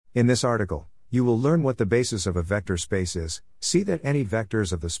In this article, you will learn what the basis of a vector space is, see that any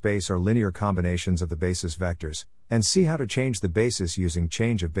vectors of the space are linear combinations of the basis vectors, and see how to change the basis using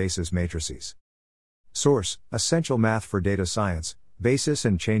change of basis matrices. Source: Essential Math for Data Science, Basis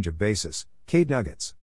and Change of Basis, KDnuggets.